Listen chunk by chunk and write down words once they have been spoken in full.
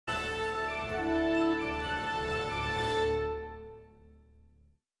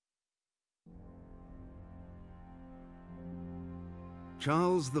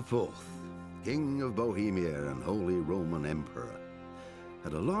Charles IV, King of Bohemia and Holy Roman Emperor,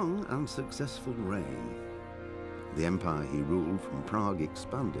 had a long and successful reign. The empire he ruled from Prague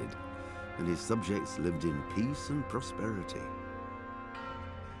expanded, and his subjects lived in peace and prosperity.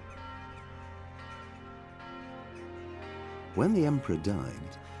 When the emperor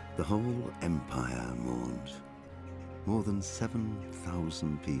died, the whole empire mourned. More than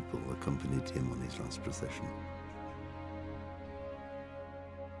 7,000 people accompanied him on his last procession.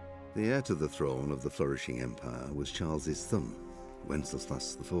 The heir to the throne of the flourishing empire was Charles's son,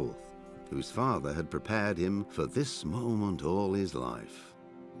 Wenceslas IV, whose father had prepared him for this moment all his life.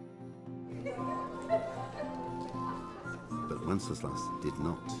 But Wenceslas did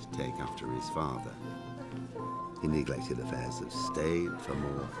not take after his father. He neglected affairs of state for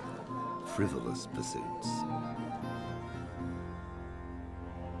more frivolous pursuits.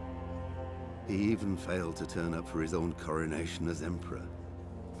 He even failed to turn up for his own coronation as emperor,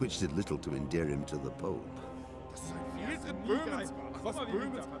 which did little to endear him to the Pope.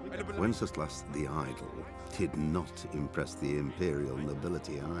 Wenceslas the Idle did not impress the imperial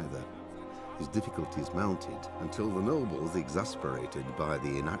nobility either. His difficulties mounted until the nobles, exasperated by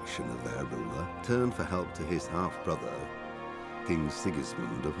the inaction of their ruler, turned for help to his half-brother, King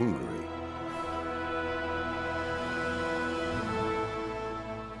Sigismund of Hungary.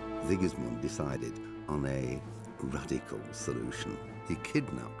 Sigismund decided on a radical solution. He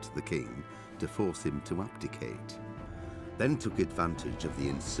kidnapped the king to force him to abdicate, then took advantage of the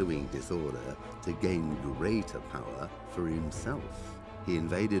ensuing disorder to gain greater power for himself. He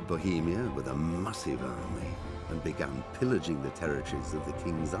invaded Bohemia with a massive army and began pillaging the territories of the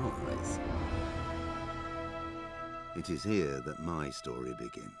king's allies. It is here that my story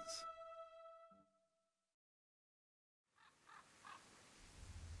begins.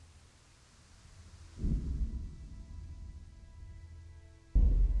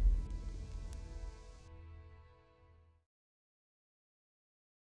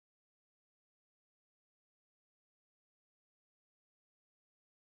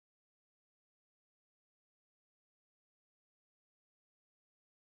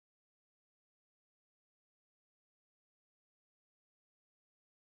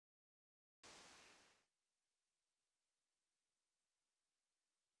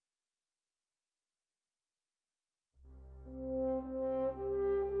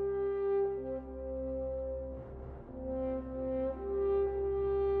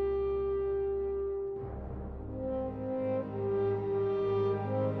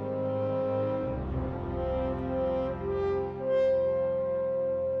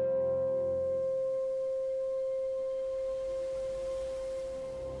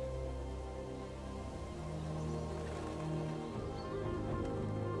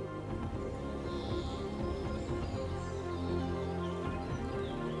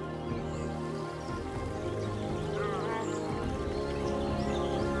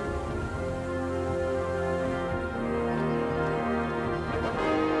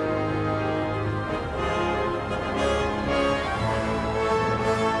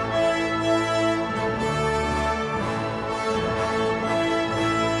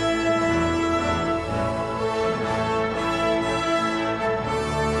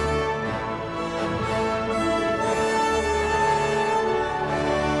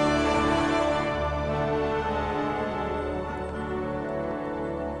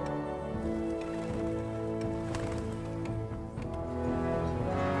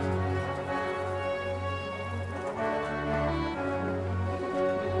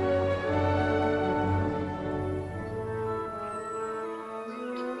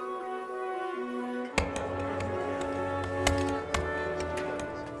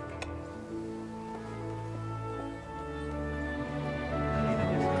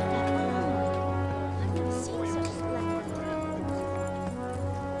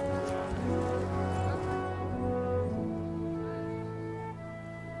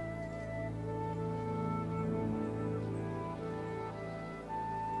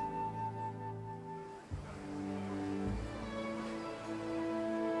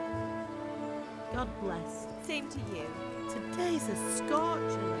 God bless. Same to you. Today's a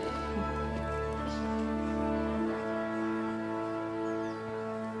scorcher.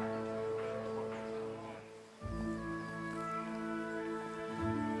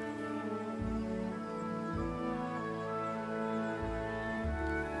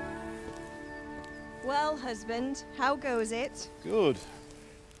 Well, husband, how goes it? Good.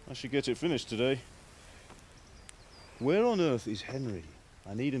 I should get it finished today. Where on earth is Henry?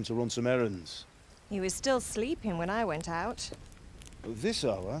 I need him to run some errands. He was still sleeping when I went out. At this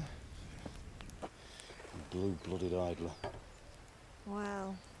hour? Blue-blooded idler.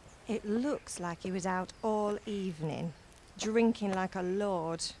 Well, it looks like he was out all evening, drinking like a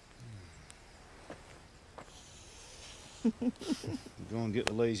lord. Go and get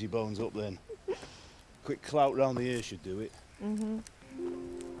the lazy bones up then. Quick clout round the ear should do it. Mm-hmm.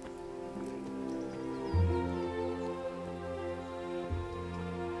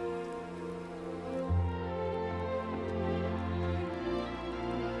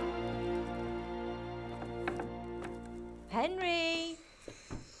 Henry!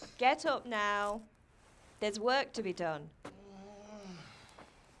 Get up now. There's work to be done.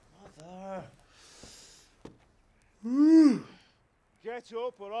 Mother. Get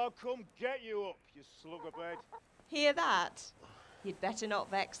up or I'll come get you up, you slugabed. Hear that? You'd better not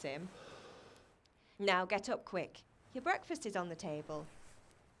vex him. Now get up quick. Your breakfast is on the table.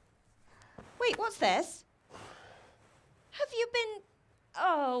 Wait, what's this? Have you been...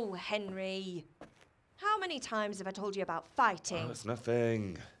 Oh, Henry. How many times have I told you about fighting? Oh, it's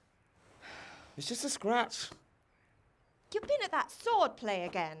nothing. It's just a scratch. You've been at that sword play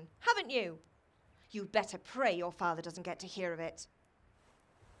again, haven't you? You'd better pray your father doesn't get to hear of it.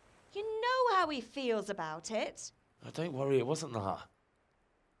 You know how he feels about it. Oh, don't worry, it wasn't that.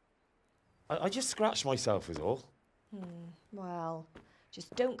 I just scratched myself is all. Well,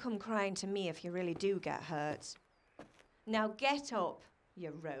 just don't come crying to me if you really do get hurt. Now get up,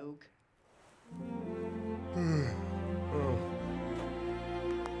 you rogue.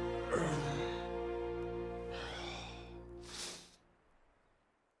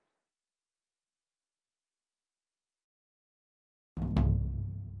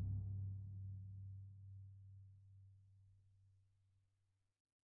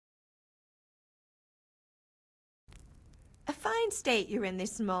 A fine state you're in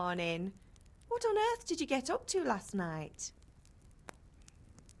this morning. What on earth did you get up to last night?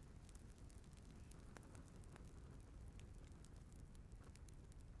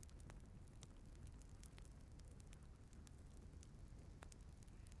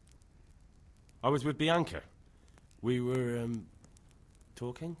 I was with Bianca. We were,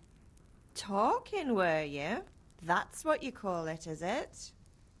 talking? Talking, were you? That's what you call it, is it?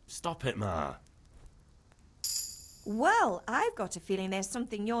 Stop it, Ma. Well, I've got a feeling there's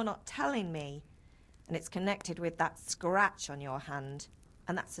something you're not telling me. And it's connected with that scratch on your hand.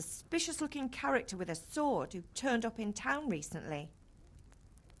 And that suspicious-looking character with a sword who turned up in town recently.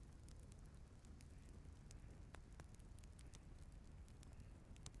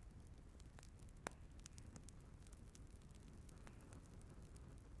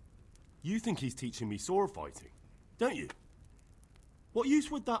 You think he's teaching me sword fighting, don't you? What use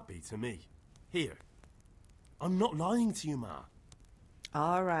would that be to me? Here. I'm not lying to you, Ma.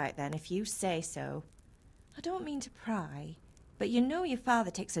 All right, then, if you say so. I don't mean to pry, but you know your father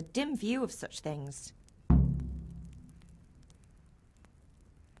takes a dim view of such things.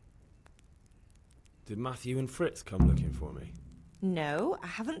 Did Matthew and Fritz come looking for me? No, I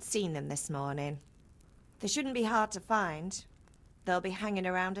haven't seen them this morning. They shouldn't be hard to find. They'll be hanging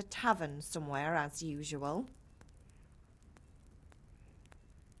around a tavern somewhere, as usual.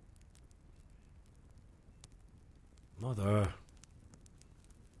 Mother.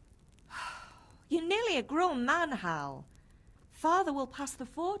 You're nearly a grown man, Hal. Father will pass the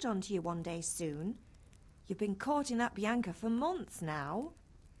forge on to you one day soon. You've been courting that Bianca for months now.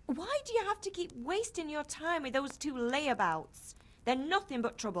 Why do you have to keep wasting your time with those two layabouts? They're nothing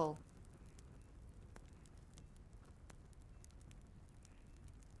but trouble.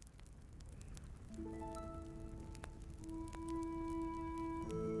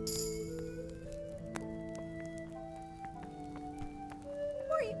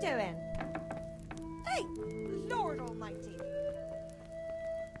 What are you doing? Hey, Lord Almighty!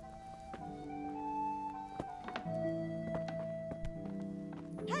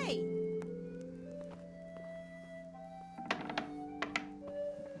 Hey!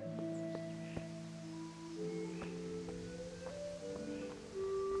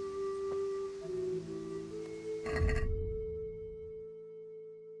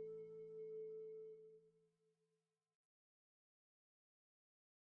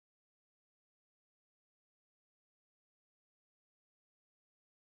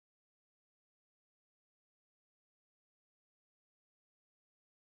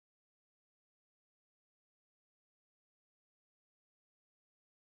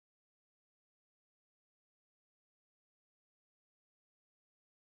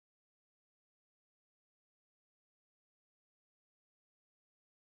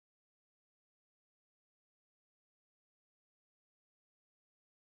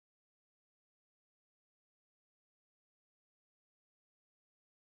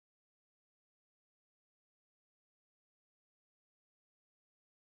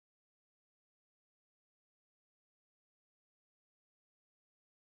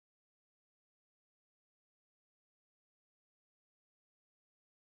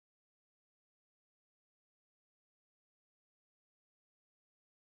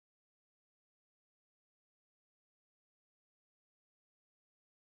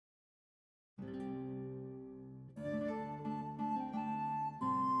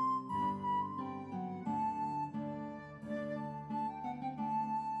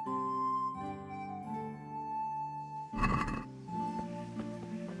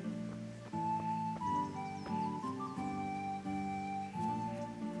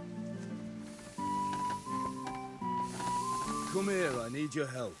 Come here, I need your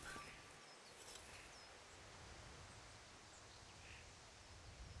help.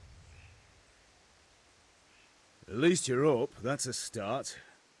 At least you're up, that's a start.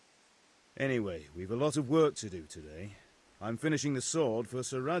 Anyway, we've a lot of work to do today. I'm finishing the sword for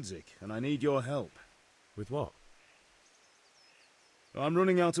Sir Radzig, and I need your help. With what? I'm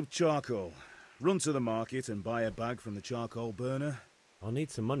running out of charcoal. Run to the market and buy a bag from the charcoal burner. I'll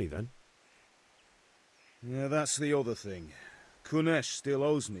need some money then. Yeah, that's the other thing. Kunesh still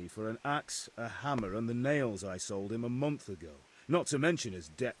owes me for an axe, a hammer, and the nails I sold him a month ago. Not to mention his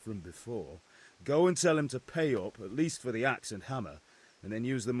debt from before. Go and tell him to pay up, at least for the axe and hammer, and then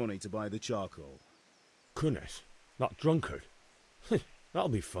use the money to buy the charcoal. Kunesh? That drunkard? That'll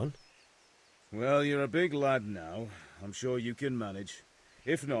be fun. Well, you're a big lad now. I'm sure you can manage.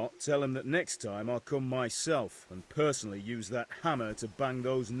 If not, tell him that next time I'll come myself and personally use that hammer to bang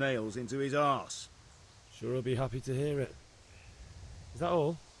those nails into his arse. Sure I'll be happy to hear it. Is that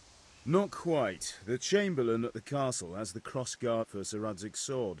all? Not quite. The Chamberlain at the castle has the crossguard for Sir Radzig's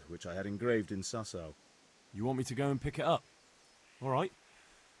sword, which I had engraved in Sasau. You want me to go and pick it up? All right.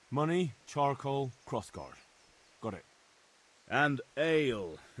 Money, charcoal, crossguard. Got it. And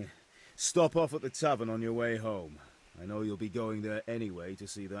ale. Stop off at the tavern on your way home. I know you'll be going there anyway to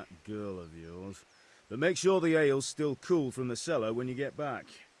see that girl of yours. But make sure the ale's still cool from the cellar when you get back.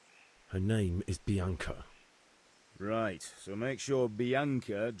 Her name is Bianca. Right, so make sure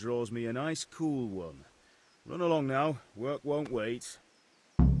Bianca draws me a nice cool one. Run along now, work won't wait.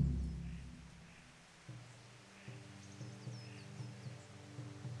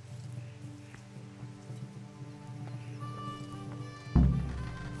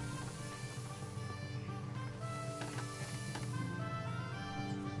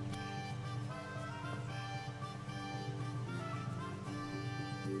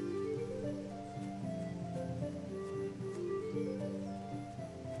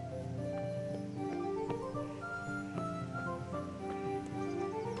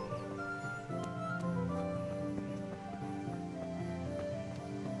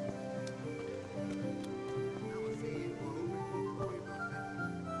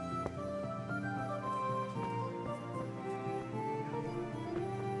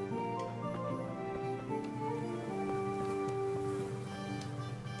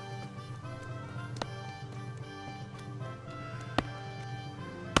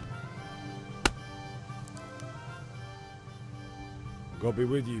 God be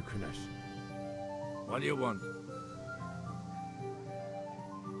with you, Kunesh. What do you want?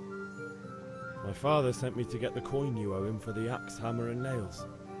 My father sent me to get the coin you owe him for the axe, hammer and nails.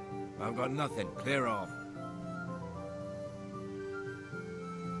 I've got nothing. Clear off.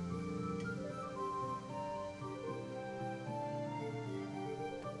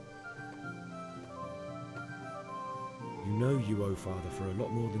 You know you owe father for a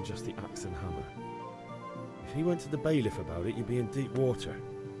lot more than just the axe and hammer. If he went to the bailiff about it, you'd be in deep water.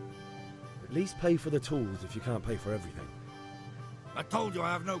 At least pay for the tools if you can't pay for everything. I told you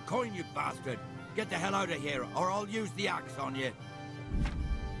I have no coin, you bastard. Get the hell out of here, or I'll use the axe on you.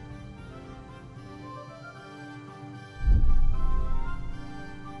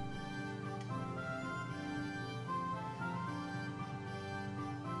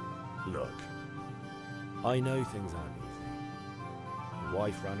 Look, I know things aren't easy. The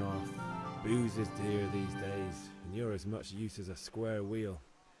wife ran off, booze is dear these days, and you're as much use as a square wheel.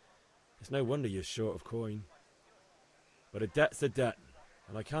 It's no wonder you're short of coin. But a debt's a debt,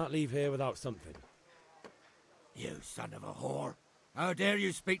 and I can't leave here without something. You son of a whore. How dare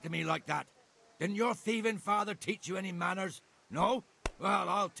you speak to me like that? Didn't your thieving father teach you any manners? No? Well,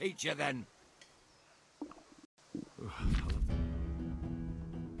 I'll teach you then.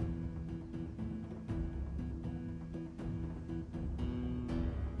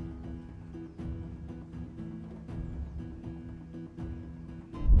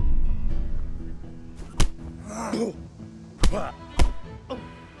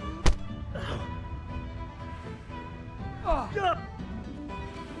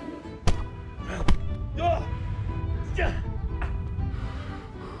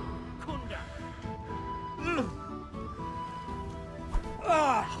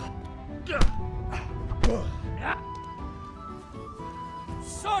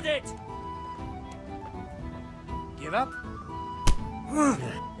 Sod it! Give up?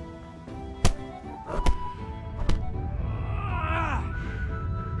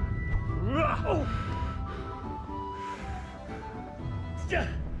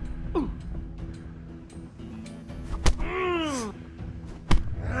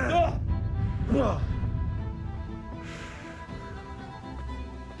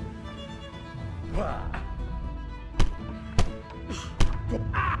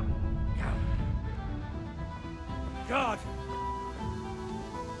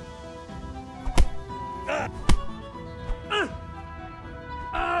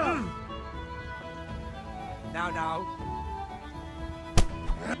 Now.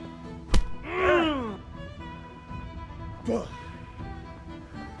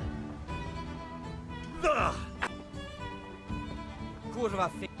 Kurwa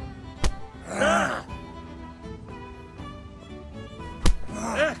fi...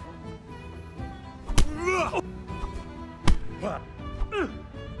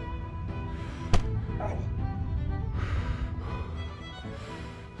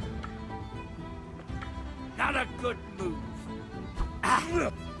 Not a good move.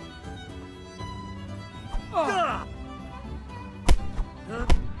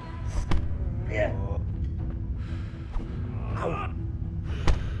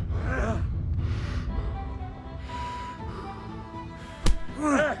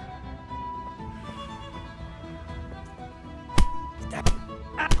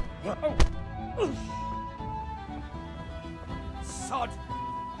 Sod.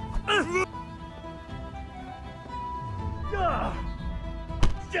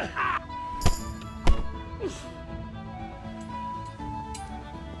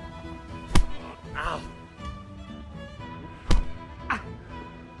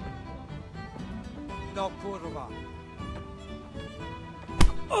 No kurwa.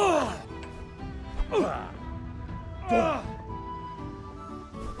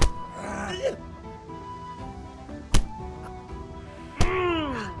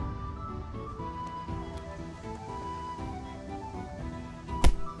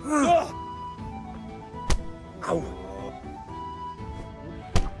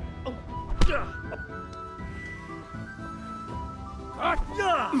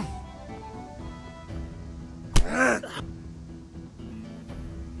 Bartka.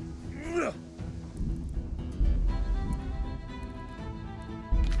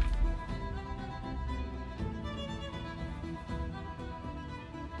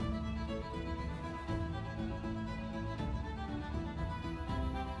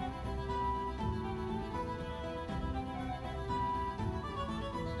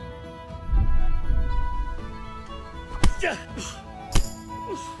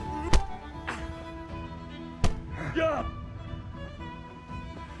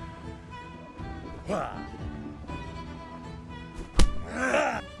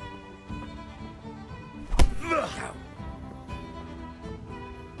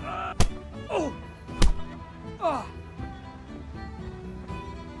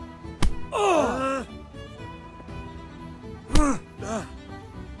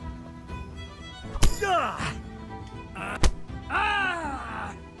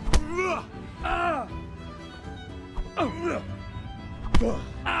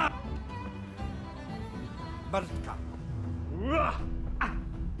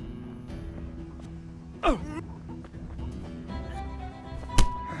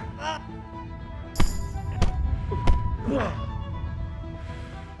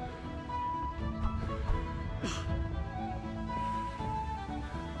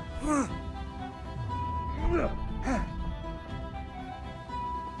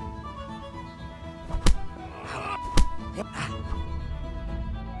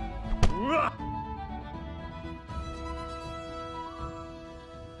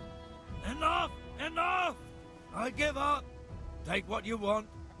 Enough! I give up. Take what you want.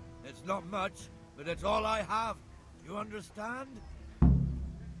 It's not much, but it's all I have. You understand?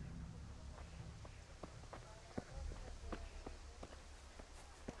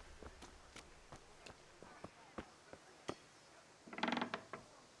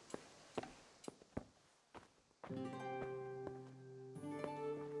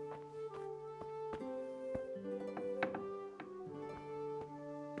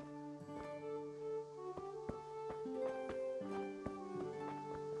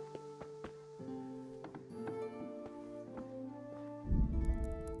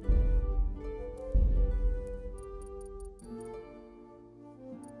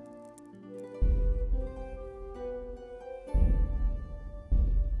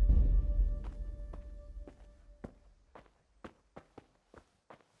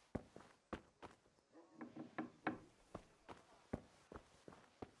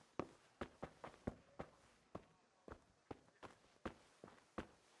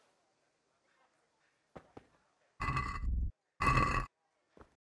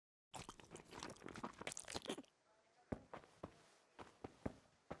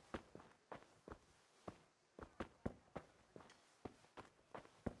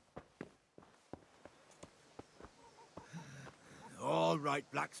 All right,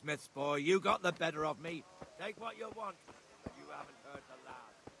 blacksmith's boy, you got the better of me. Take what you want, but you haven't heard the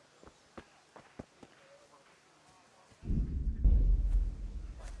last.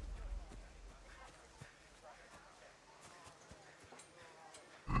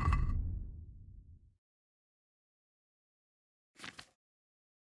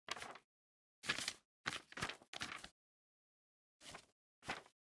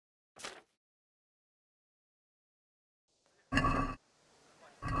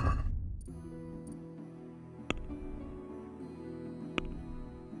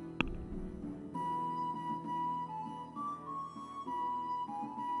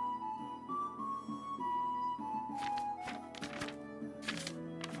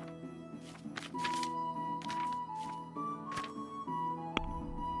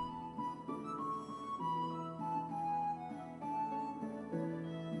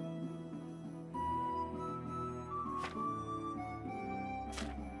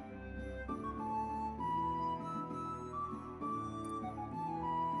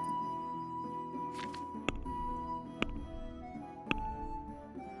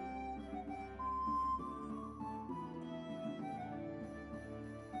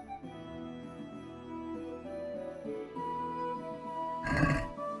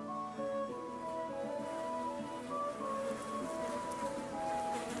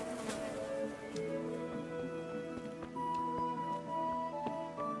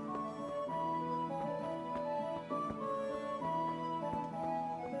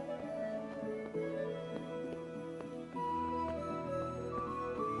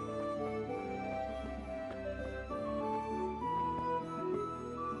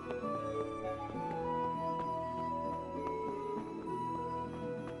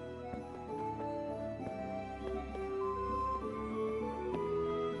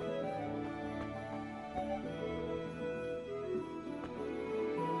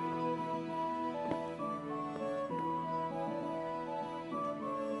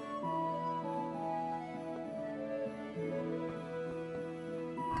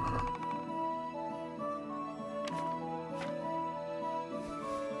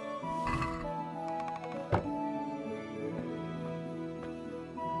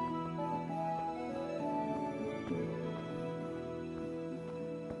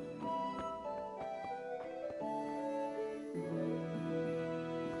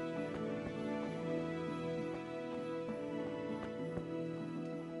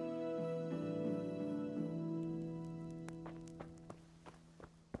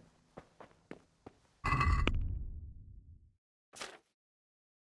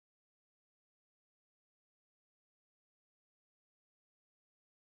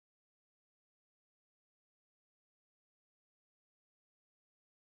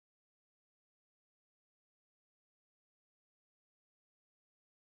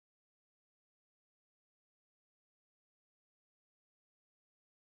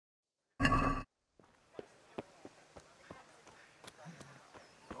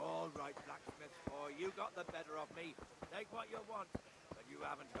 right, blacksmith boy. You got the better of me. Take what you want, but you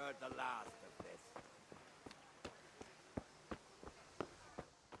haven't heard the last of this.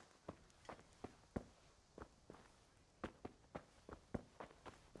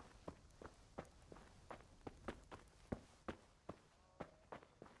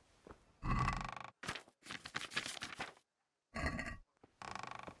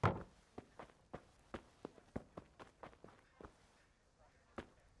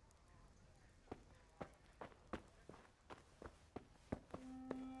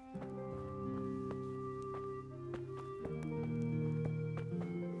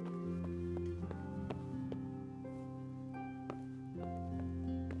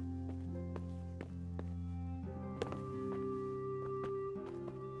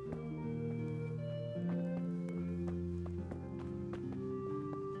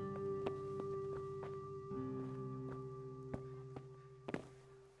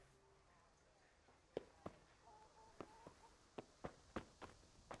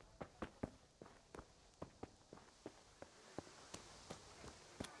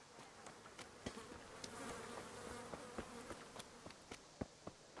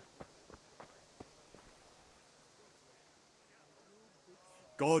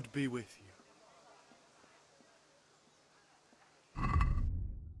 God be with you.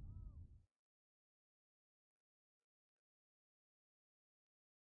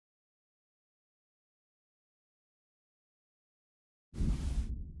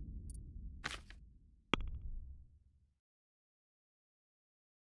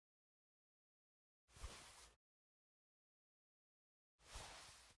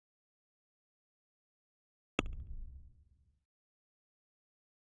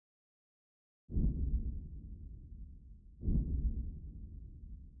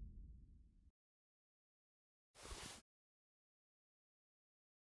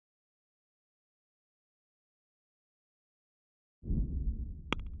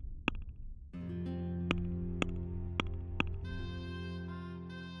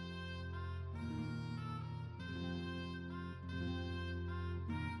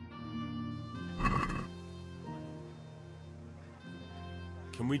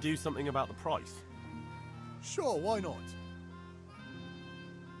 Can we do something about the price? Sure, why not?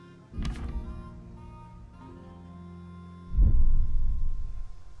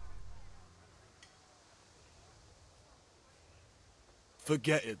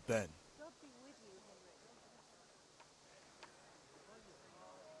 Forget it then.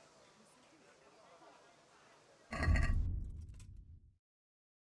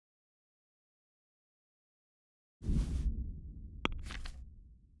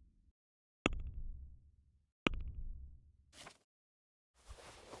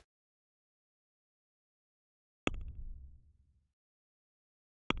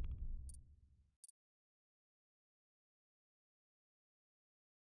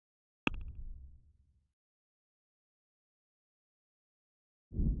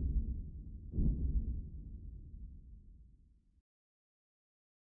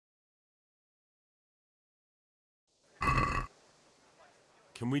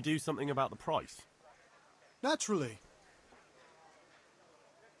 Can we do something about the price? Naturally.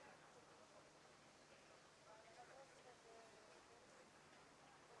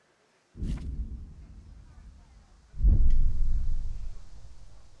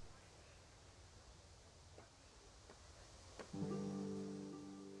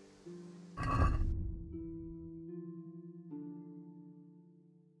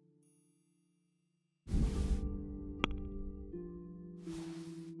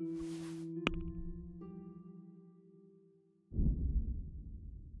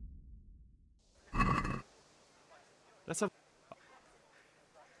 Let's have...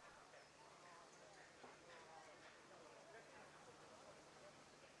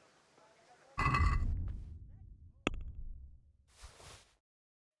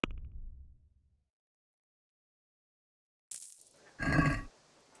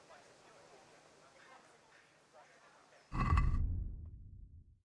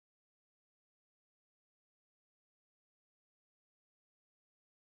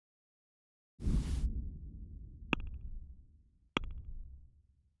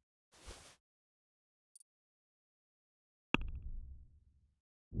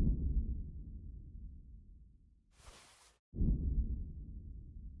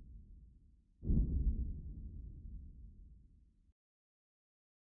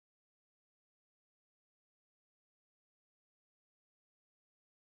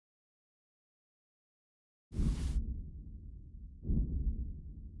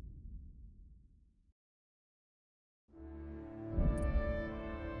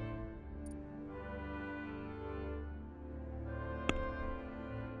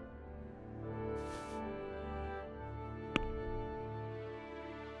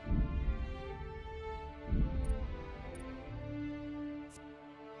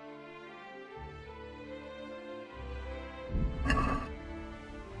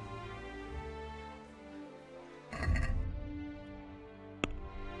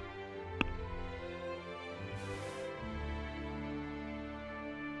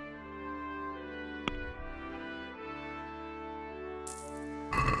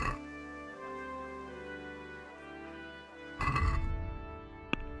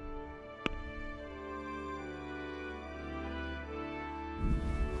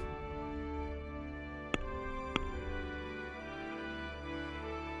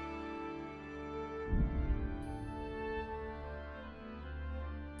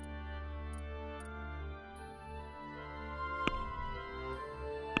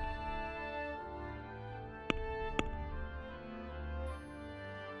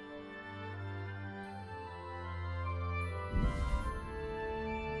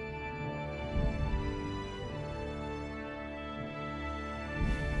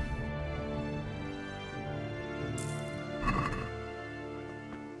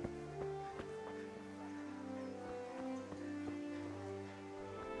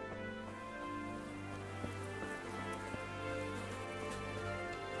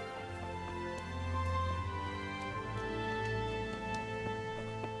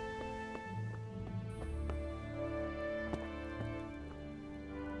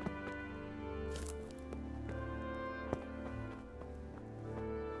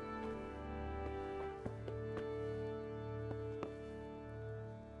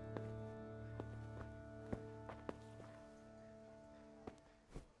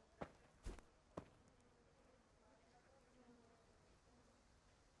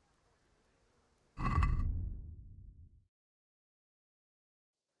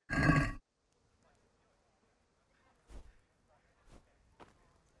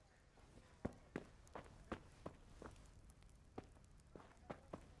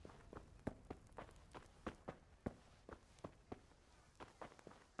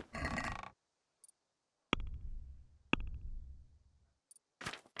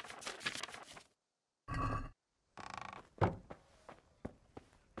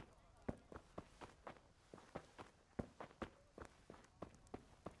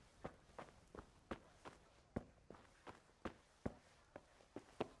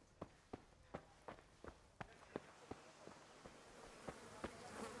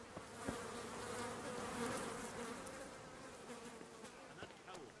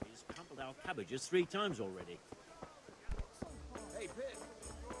 our cabbages 3 times already. Hey, Pip,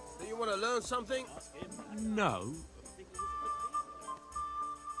 do you want to learn something? No.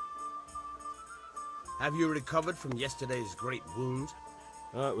 Have you recovered from yesterday's great wound?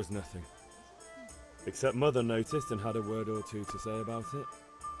 It was nothing. Except Mother noticed and had a word or two to say about it.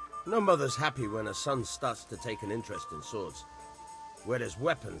 No mother's happy when her son starts to take an interest in swords. Where there's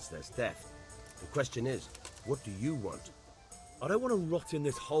weapons, there's death. The question is, what do you want? I don't want to rot in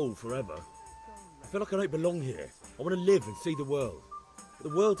this hole forever. I feel like I don't belong here. I want to live and see the world. But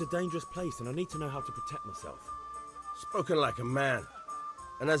the world's a dangerous place and I need to know how to protect myself. Spoken like a man.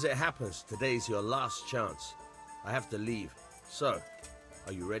 And as it happens, today's your last chance. I have to leave. So,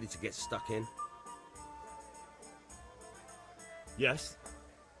 are you ready to get stuck in? Yes.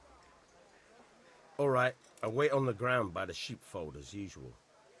 All right, I'll wait on the ground by the sheepfold as usual.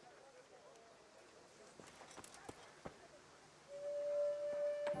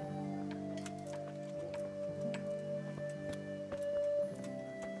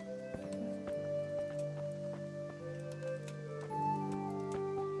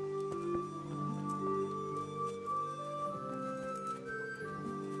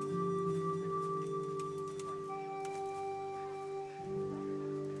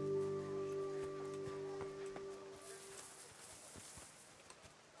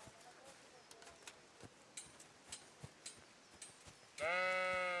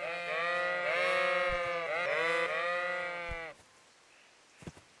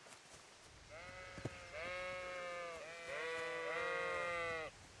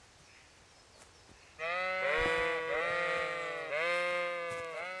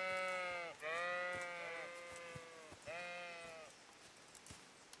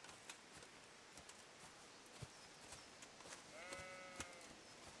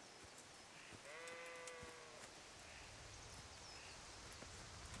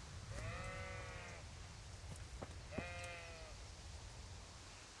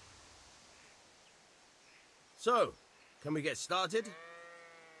 So, can we get started?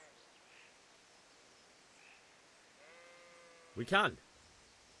 We can.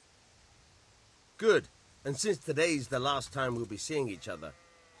 Good. And since today's the last time we'll be seeing each other,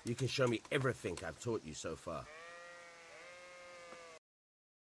 you can show me everything I've taught you so far.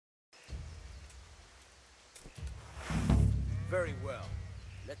 Very well.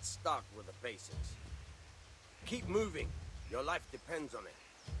 Let's start with the basics. Keep moving. Your life depends on it.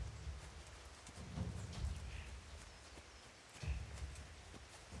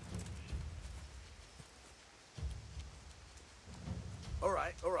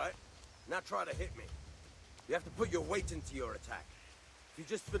 All right. Now try to hit me. You have to put your weight into your attack. If you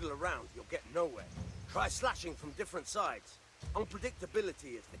just fiddle around, you'll get nowhere. Try slashing from different sides.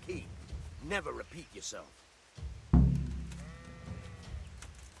 Unpredictability is the key. Never repeat yourself.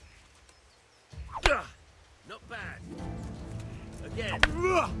 Not bad. Again.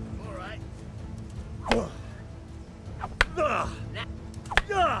 All right.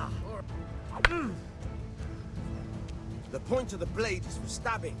 The point of the blade is for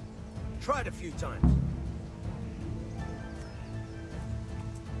stabbing. Try it a few times.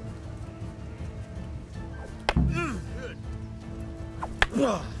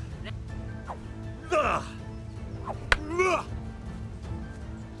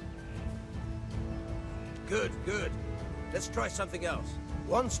 Good. Good. Let's try something else.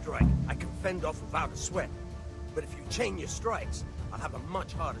 One strike I can fend off without a sweat. But if you chain your strikes, I'll have a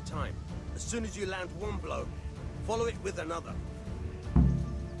much harder time. As soon as you land one blow, follow it with another.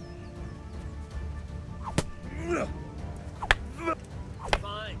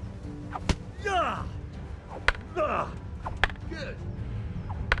 Fine. Good. Good.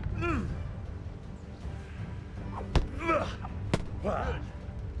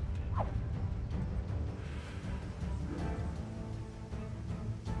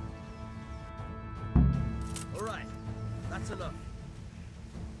 All right, that's enough.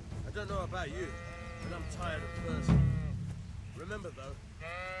 I don't know about you, but I'm tired of thirsty. Remember though,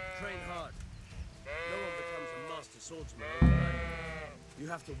 train hard. No one becomes a master swordsman overnight. You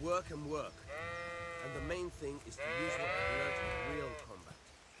have to work and work. And the main thing is to use what I've learned in real combat.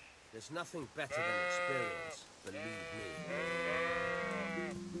 There's nothing better than experience, believe me.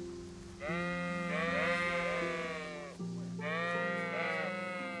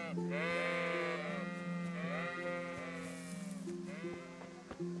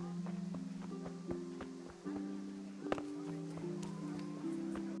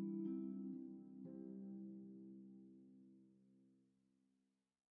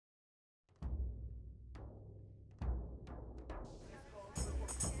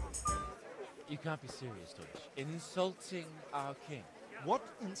 You can't be serious, Dutch. Insulting our king. What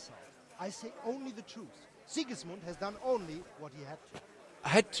insult? I say only the truth. Sigismund has done only what he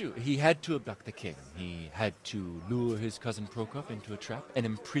had to. He had to abduct the king. He had to lure his cousin Prokop into a trap and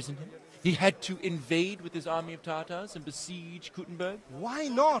imprison him. He had to invade with his army of Tatars and besiege Kuttenberg. Why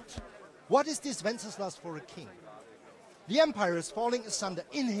not? What is this Wenceslas for a king? The empire is falling asunder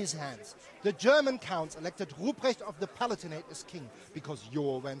in his hands. The German counts elected Ruprecht of the Palatinate as king because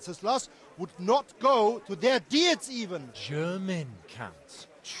your Wenceslas would not go to their deeds even. German counts.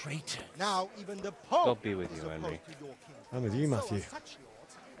 Traitors. Now even the Pope God be with you, Henry. I'm with you, Matthew.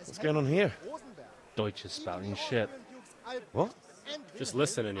 What's going on here? Deutsch is spouting shit. What? Just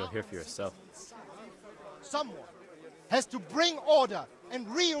listen and you'll hear for yourself. Someone has to bring order and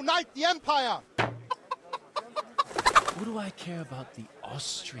reunite the empire. What do I care about the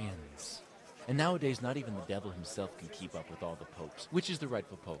Austrians? And nowadays, not even the devil himself can keep up with all the popes. Which is the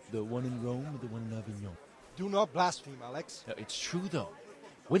rightful pope? The one in Rome or the one in Avignon? Do not blaspheme, Alex. No, it's true, though.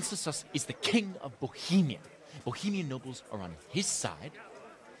 Wenceslas is the king of Bohemia. Bohemian nobles are on his side.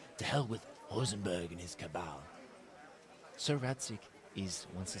 To hell with Rosenberg and his cabal. Sir Radzik is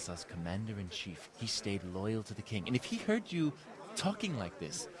Wenceslas' commander-in-chief. He stayed loyal to the king. And if he heard you talking like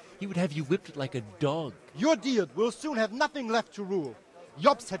this, he would have you whipped like a dog. Your deed will soon have nothing left to rule.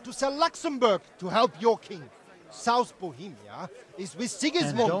 Jobst had to sell Luxembourg to help your king. South Bohemia is with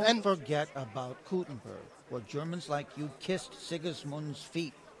Sigismund and don't forget about Kuttenberg, where Germans like you kissed Sigismund's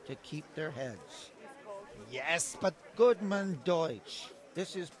feet to keep their heads. Yes, but... Goodman Deutsch,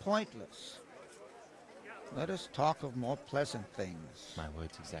 this is pointless. Let us talk of more pleasant things. My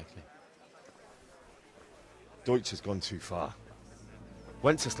words exactly. Deutsch has gone too far.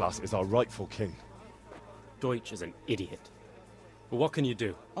 Wenceslas is our rightful king. Deutsch is an idiot. But what can you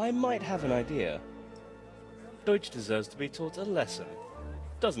do? I might have an idea. Deutsch deserves to be taught a lesson.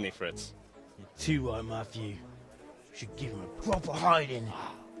 Doesn't he, Fritz? You're too right, Matthew. Should give him a proper hiding.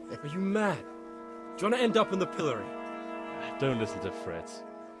 Are you mad? Do you want to end up in the pillory? Don't listen to Fritz.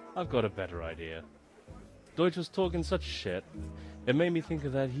 I've got a better idea. Deutsch was talking such shit, it made me think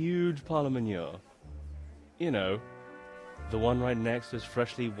of that huge parliament. You know, the one right next to his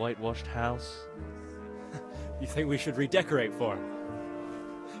freshly whitewashed house. You think we should redecorate for him?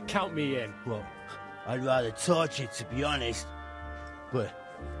 Count me in. Well, I'd rather torch it, to be honest. But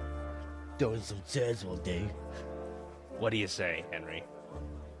throwing some turds will do. What do you say, Henry?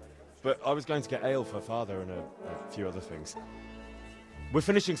 But I was going to get ale for father and a few other things. We're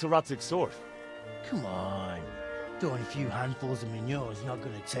finishing Sir Radzig's sword. Come on. Throwing a few handfuls of manure is not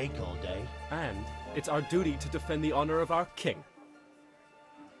going to take all day. And it's our duty to defend the honor of our king.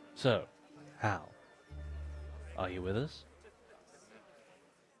 So, Hal, are you with us?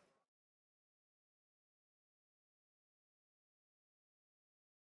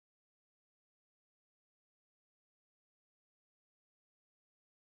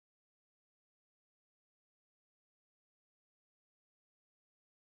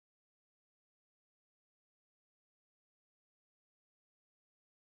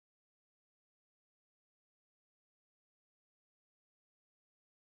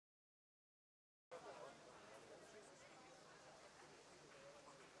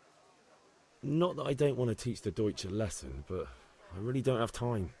 Not that I don't want to teach the Deutsch a lesson, but I really don't have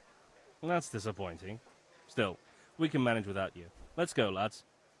time. That's disappointing. Still, we can manage without you. Let's go, lads.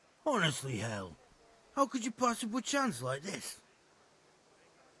 Honestly, Hal, how could you possibly chance like this?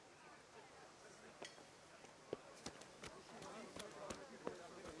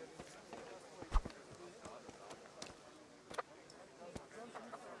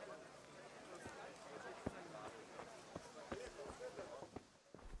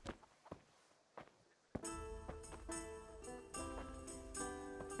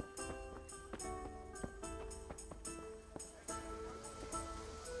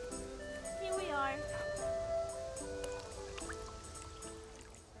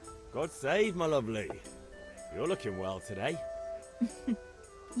 God save, my lovely. You're looking well today.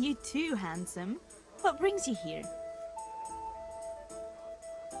 You too, handsome. What brings you here?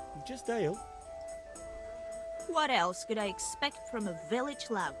 Just ale. What else could I expect from a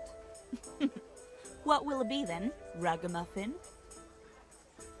village lout? What will it be then, ragamuffin?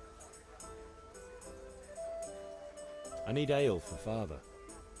 I need ale for father.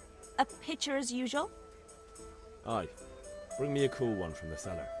 A pitcher as usual? Aye. Bring me a cool one from the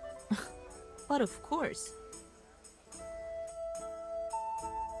cellar. But of course.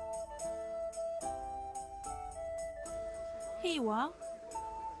 Here you are.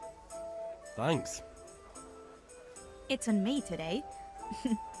 Thanks. It's on me today.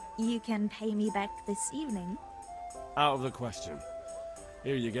 You can pay me back this evening. Out of the question.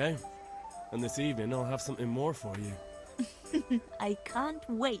 Here you go. And this evening I'll have something more for you. I can't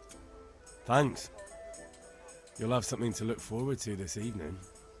wait. Thanks. You'll have something to look forward to this evening.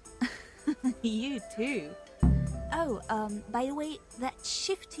 You too. Oh, by the way, that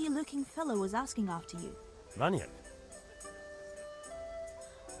shifty-looking fellow was asking after you. Vanya?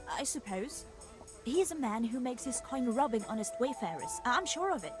 I suppose. He's a man who makes his coin robbing honest wayfarers. I'm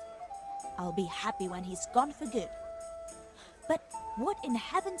sure of it. I'll be happy when he's gone for good. But what in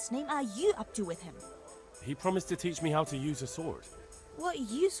heaven's name are you up to with him? He promised to teach me how to use a sword. What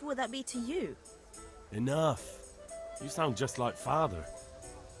use would that be to you? Enough. You sound just like Father.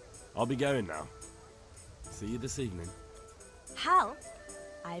 I'll be going now. See you this evening. Hal,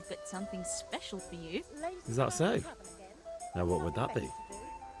 I've got something special for you. Is that so? Now what would that be?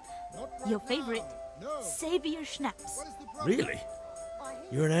 Your favorite Savior Schnapps. Really?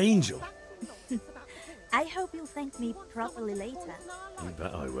 You're an angel. I hope you'll thank me properly later. You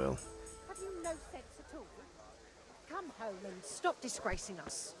bet I will. Have you no sense at all? Come home and stop disgracing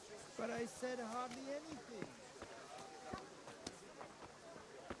us. But I said hardly anything.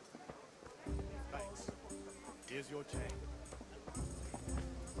 Thanks. Here's your change.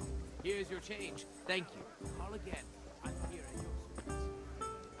 Here's your change. Thank you. Call again. I'm here at your service.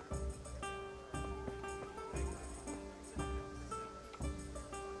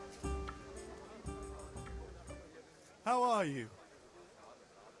 How are you?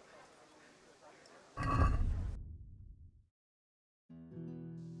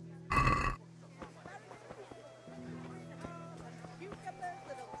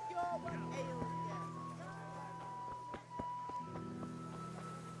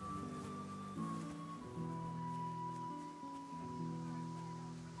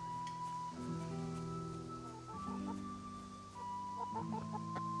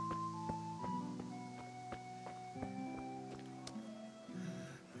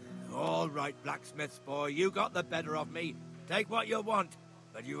 All right, blacksmith's boy, you got the better of me. Take what you want,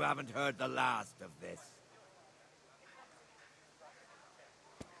 but you haven't heard the last of this.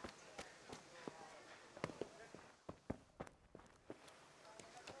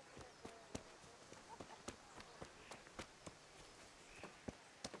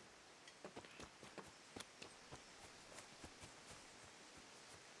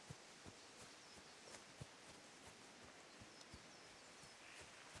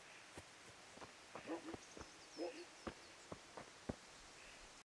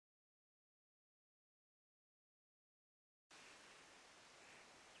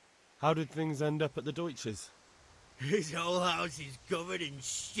 How did things end up at the Deutsches? His whole house is covered in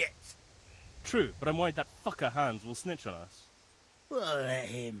shit. True, but I'm worried that fucker Hans will snitch on us. Well, let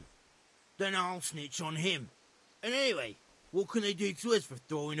him. Then I'll snitch on him. And anyway, what can they do to us for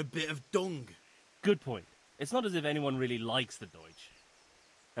throwing a bit of dung? Good point. It's not as if anyone really likes the Deutsch.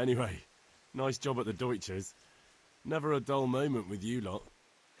 Anyway, nice job at the Deutsches. Never a dull moment with you lot.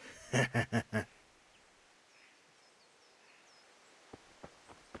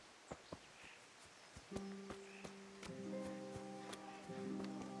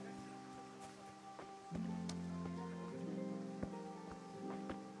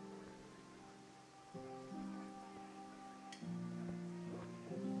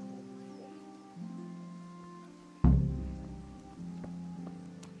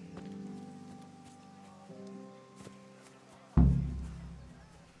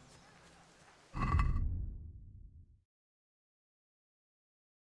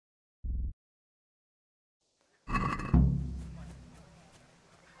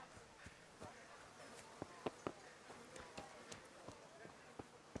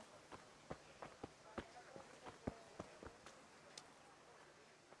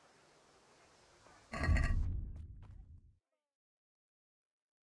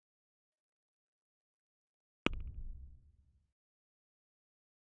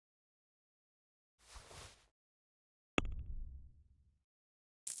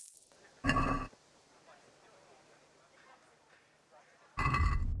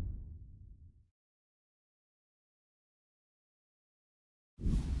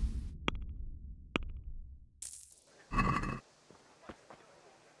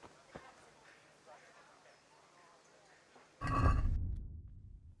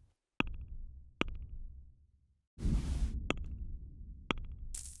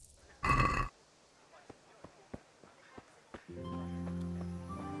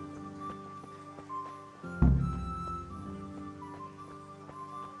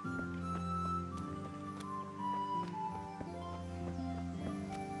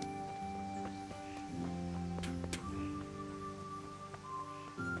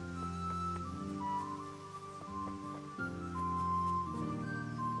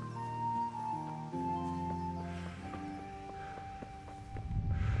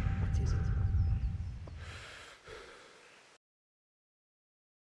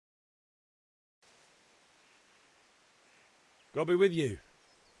 God be with you.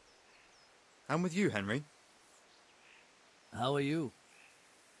 And with you, Henry. How are you?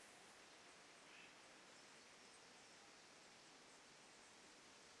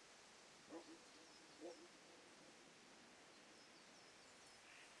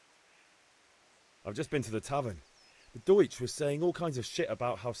 I've just been to the tavern. The Deutsch was saying all kinds of shit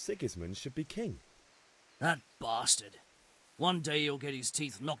about how Sigismund should be king. That bastard. One day he'll get his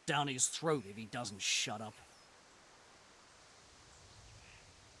teeth knocked down his throat if he doesn't shut up.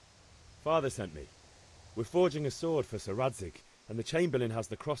 Father sent me. We're forging a sword for Sir Radzig, and the Chamberlain has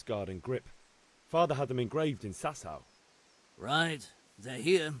the crossguard and grip. Father had them engraved in Sasau. Right. They're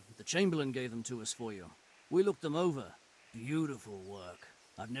here. The Chamberlain gave them to us for you. We looked them over. Beautiful work.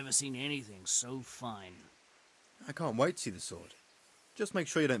 I've never seen anything so fine. I can't wait to see the sword. Just make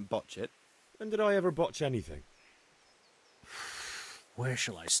sure you don't botch it. When did I ever botch anything? Where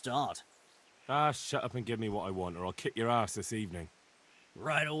shall I start? Ah, shut up and give me what I want, or I'll kick your ass this evening.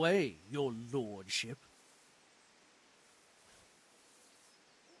 Right away, your lordship.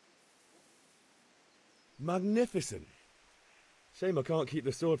 Magnificent. Shame I can't keep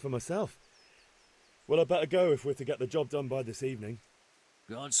the sword for myself. Well, I better go if we're to get the job done by this evening.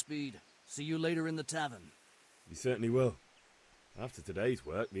 Godspeed. See you later in the tavern. You certainly will. After today's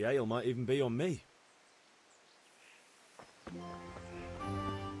work, the ale might even be on me.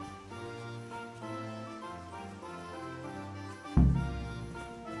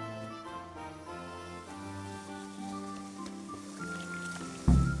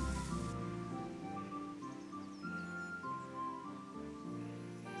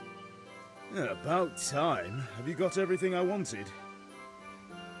 Yeah, about time. Have you got everything I wanted?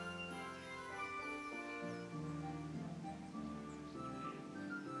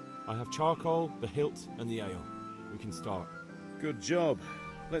 I have charcoal, the hilt, and the ale. We can start. Good job.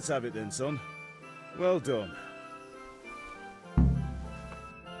 Let's have it then, son. Well done.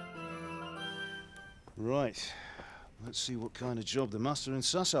 Right. Let's see what kind of job the master in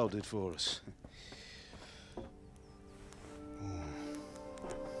Sasau did for us.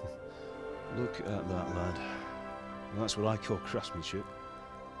 Look at that, lad. Well, that's what I call craftsmanship.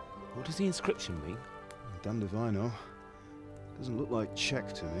 What does the inscription mean? Damned if I know. Doesn't look like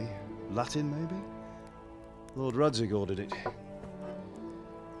Czech to me. Latin, maybe? Lord Radzig ordered it.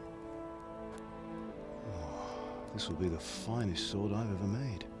 Oh, this will be the finest sword I've ever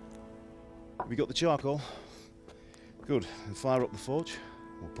made. Have you got the charcoal? Good. Then fire up the forge.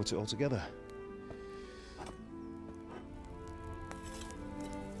 We'll put it all together.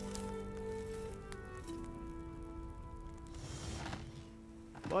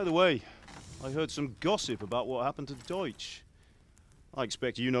 By the way, I heard some gossip about what happened to Deutsch. I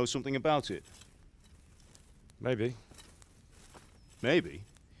expect you know something about it. Maybe. Maybe?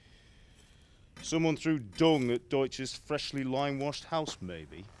 Someone threw dung at Deutsch's freshly lime-washed house,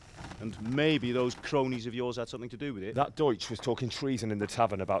 maybe? And maybe those cronies of yours had something to do with it? That Deutsch was talking treason in the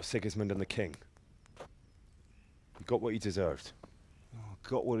tavern about Sigismund and the king. He got what he deserved. Oh,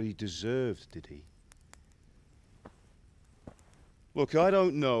 got what he deserved, did he? Look, I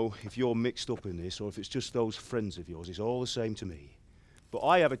don't know if you're mixed up in this or if it's just those friends of yours. It's all the same to me. But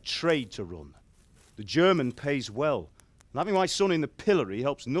I have a trade to run. The German pays well. And having my son in the pillory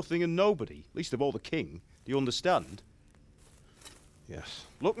helps nothing and nobody, least of all the king. Do you understand? Yes.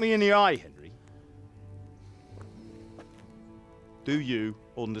 Look me in the eye, Henry. Do you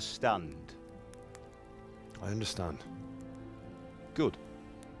understand? I understand. Good.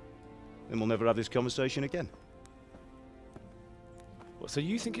 Then we'll never have this conversation again. What, so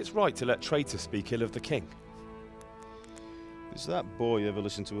you think it's right to let traitors speak ill of the king? Does that boy ever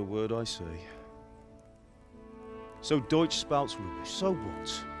listen to a word I say? So Deutsch spouts rubbish, so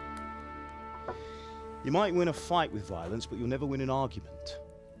what? You might win a fight with violence, but you'll never win an argument.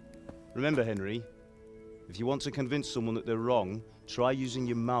 Remember, Henry, if you want to convince someone that they're wrong, try using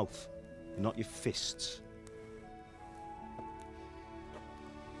your mouth, not your fists.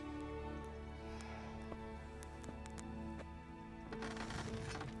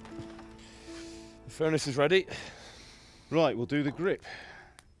 The furnace is ready. Right, we'll do the grip.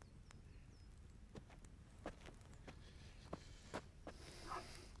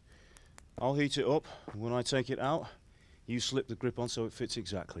 I'll heat it up, and when I take it out, you slip the grip on so it fits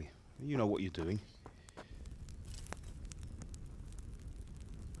exactly. You know what you're doing.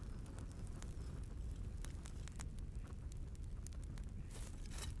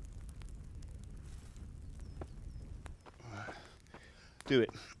 Do it.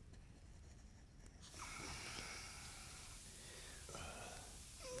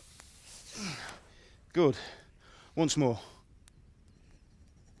 Good. Once more.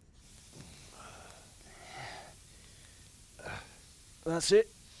 That's it.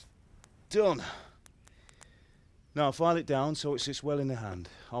 Done. Now file it down so it sits well in the hand.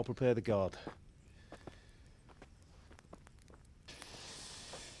 I'll prepare the guard.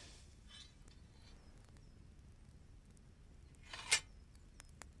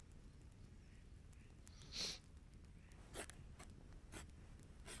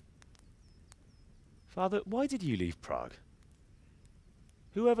 Father, why did you leave Prague?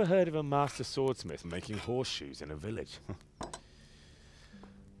 Who ever heard of a master swordsmith making horseshoes in a village?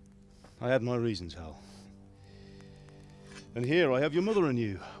 I had my reasons, Hal. And here I have your mother and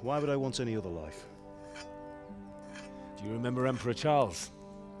you. Why would I want any other life? Do you remember Emperor Charles?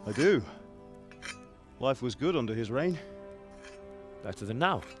 I do. Life was good under his reign. Better than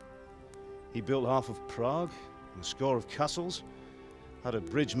now. He built half of Prague, and a score of castles, had a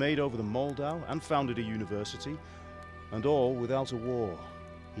bridge made over the Moldau, and founded a university, and all without a war.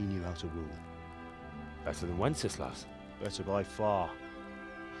 He knew how to rule. Better than Wenceslas. Better by far.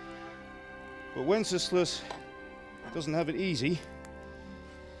 But Wenceslas doesn't have it easy.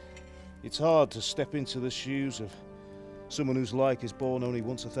 It's hard to step into the shoes of someone whose like is born only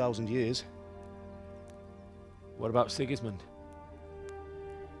once 1,000 years. What about Sigismund?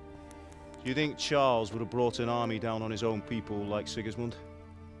 Do you think Charles would have brought an army down on his own people like Sigismund?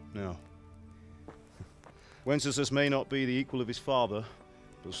 No. Wenceslas may not be the equal of his father,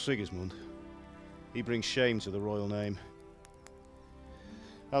 but Sigismund, he brings shame to the royal name.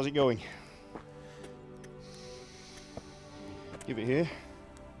 How's it going? Give it here,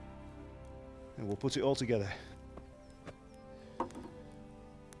 and we'll put it all together.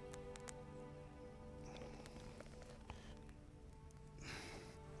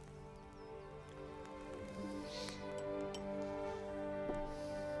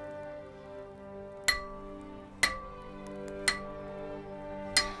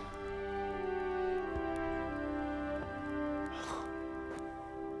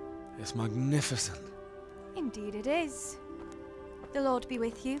 It's magnificent. Indeed it is. The Lord be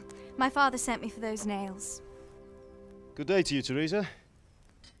with you. My father sent me for those nails. Good day to you, Teresa.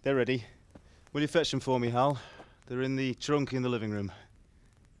 They're ready. Will you fetch them for me, Hal? They're in the trunk in the living room.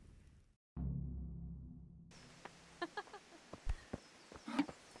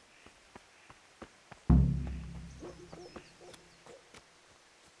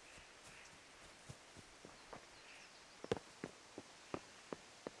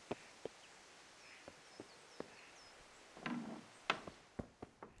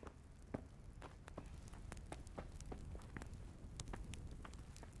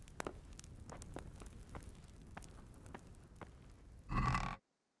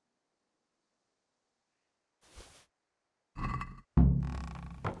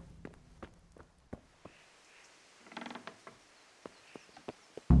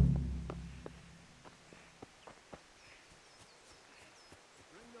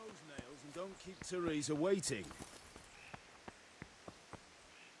 Don't keep Teresa waiting.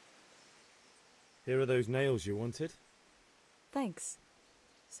 Here are those nails you wanted. Thanks.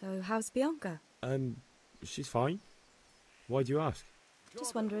 So, how's Bianca? She's fine. Why do you ask?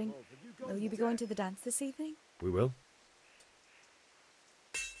 Just wondering, will you be going to the dance this evening? We will.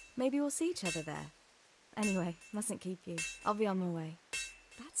 Maybe we'll see each other there. Anyway, mustn't keep you. I'll be on my way.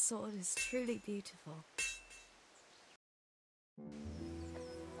 That sword is truly beautiful.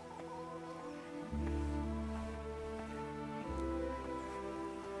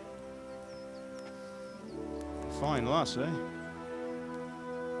 Fine lass, eh?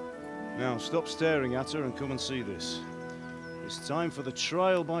 Now, stop staring at her and come and see this. It's time for the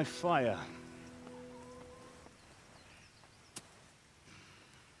trial by fire.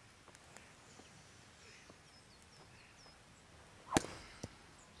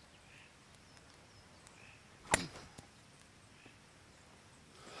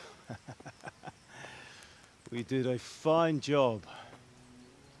 We did a fine job.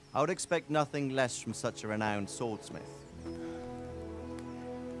 I would expect nothing less from such a renowned swordsmith.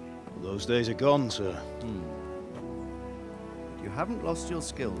 Those days are gone, sir. You haven't lost your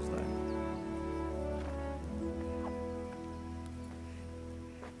skills, though.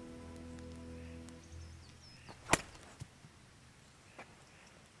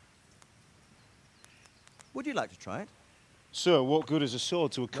 Would you like to try it? Sir, what good is a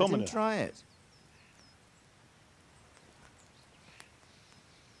sword to a commoner? Let him try it.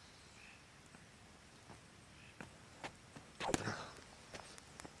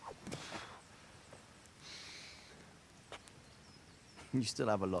 You still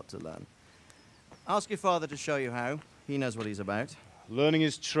have a lot to learn. Ask your father to show you how. He knows what he's about. Learning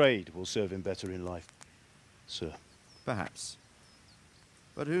his trade will serve him better in life, sir. Perhaps.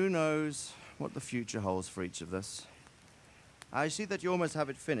 But who knows what the future holds for each of us. I see that you almost have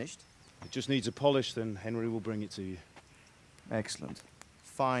it finished. It just needs a polish, then Henry will bring it to you. Excellent.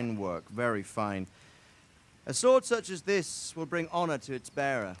 Fine work, very fine. A sword such as this will bring honor to its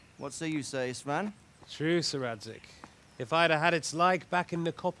bearer. What say you, Svan? True, Sir Radzig. If I'd have had its like back in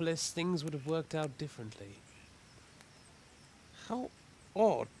Nicopolis, things would have worked out differently. How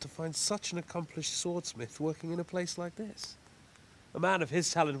odd to find such an accomplished swordsmith working in a place like this. A man of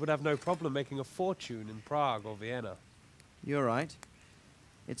his talent would have no problem making a fortune in Prague or Vienna. You're right.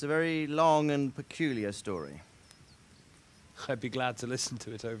 It's a very long and peculiar story. I'd be glad to listen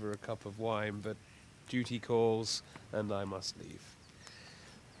to it over a cup of wine, but duty calls, and I must leave.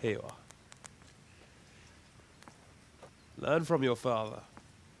 Here you are. Learn from your father.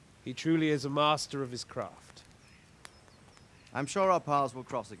 He truly is a master of his craft. I'm sure our paths will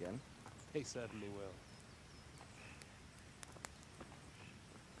cross again. He certainly will.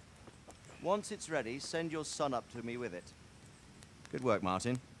 Once it's ready, send your son up to me with it. Good work,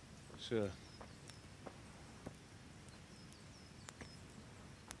 Martin. Sure.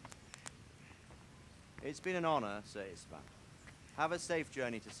 It's been an honor, Sir Isvan. Have a safe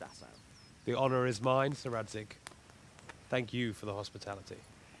journey to Sasau. The honor is mine, Sir Radzig. Thank you for the hospitality.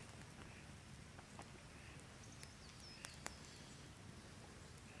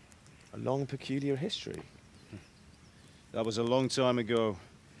 A long, peculiar history. That was a long time ago.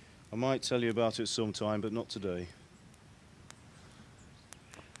 I might tell you about it sometime, but not today.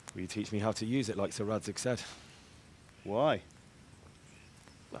 Will you teach me how to use it, like Sir Radzig said? Why?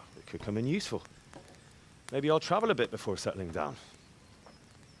 Well, it could come in useful. Maybe I'll travel a bit before settling down.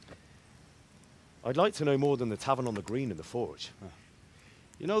 I'd like to know more than the tavern on the green and the forge.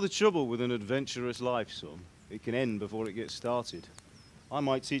 You know the trouble with an adventurous life, son? It can end before it gets started. I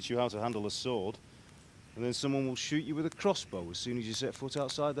might teach you how to handle a sword, and then someone will shoot you with a crossbow as soon as you set foot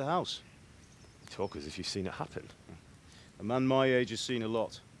outside the house. You talk as if you've seen it happen. A man my age has seen a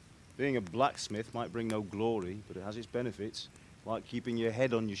lot. Being a blacksmith might bring no glory, but it has its benefits, like keeping your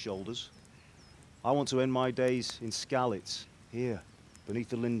head on your shoulders. I want to end my days in Skalitz, here, beneath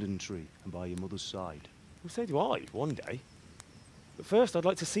the linden tree and by your mother's side. Well, so do I, one day. But first, I'd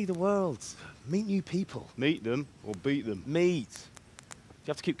like to see the world, meet new people. Meet them or beat them? Meet. You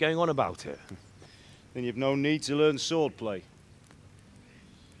have to keep going on about it. Then you've no need to learn swordplay.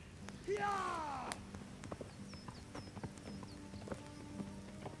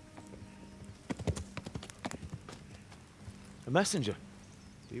 A messenger.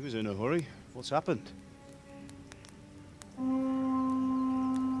 He was in a hurry. What's happened?